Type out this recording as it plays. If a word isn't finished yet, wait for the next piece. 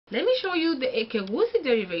let me show you the GUSII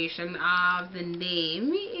derivation of the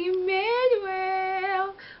name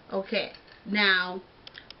Emmanuel. Okay, now,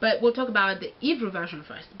 but we'll talk about the Hebrew version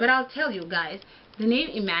first. But I'll tell you guys, the name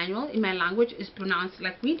Emmanuel in my language is pronounced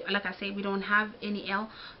like I say, we don't have any L,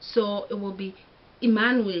 so it will be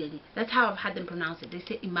Emanueri. That's how I've had them pronounce it. They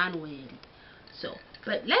say Emanueri. So,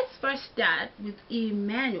 but let's first start with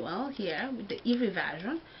Emmanuel here with the Hebrew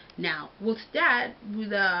version. Now we'll start with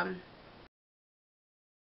the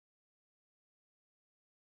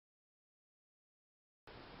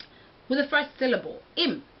first syllable,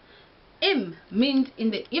 im. Im means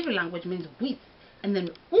in the Hebrew language means with, and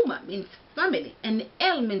then Uma means family, and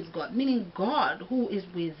El means God, meaning God who is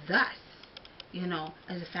with us, you know,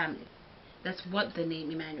 as a family. That's what the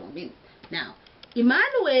name Emmanuel means. Now,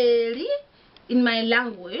 Emanueri in my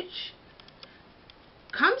language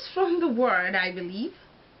comes from the word, I believe,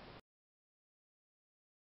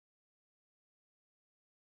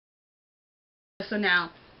 so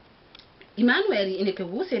now Emanueri in the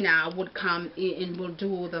GUSII now would come in and we'll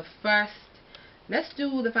do the first, let's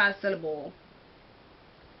do the first syllable,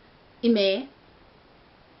 Ime,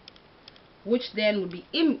 which then would be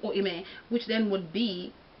Im or Ime, which then would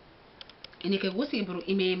be in the GUSII Hebrew,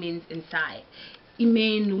 Ime means inside.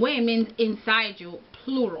 Emmanuel means inside you,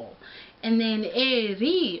 plural. And then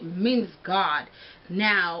Eri means God.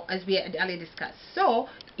 Now, as we had earlier discussed, so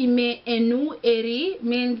Emmanueri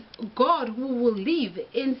means God who will live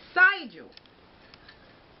inside you.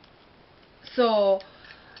 So,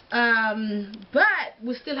 but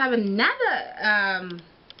we still have another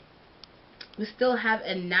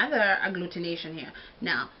agglutination here.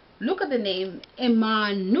 Now, look at the name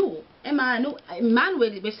Emmanuel. Emmanuel.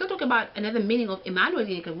 We're still talking about another meaning of Emmanuel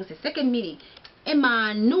in the second meaning.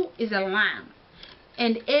 Emmanuel is a lamb,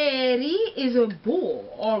 and Eri is a bull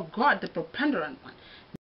or God, the preponderant one.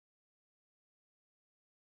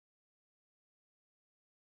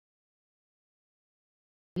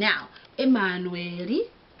 Now, Emanueri,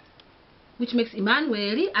 which makes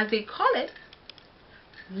Emanueri, as they call it,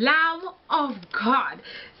 Lamb of God.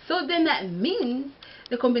 So then that means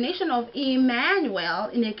the combination of Emmanuel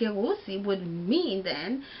in the GUSII would mean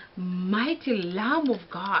then mighty Lamb of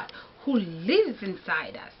God who lives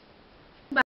inside us.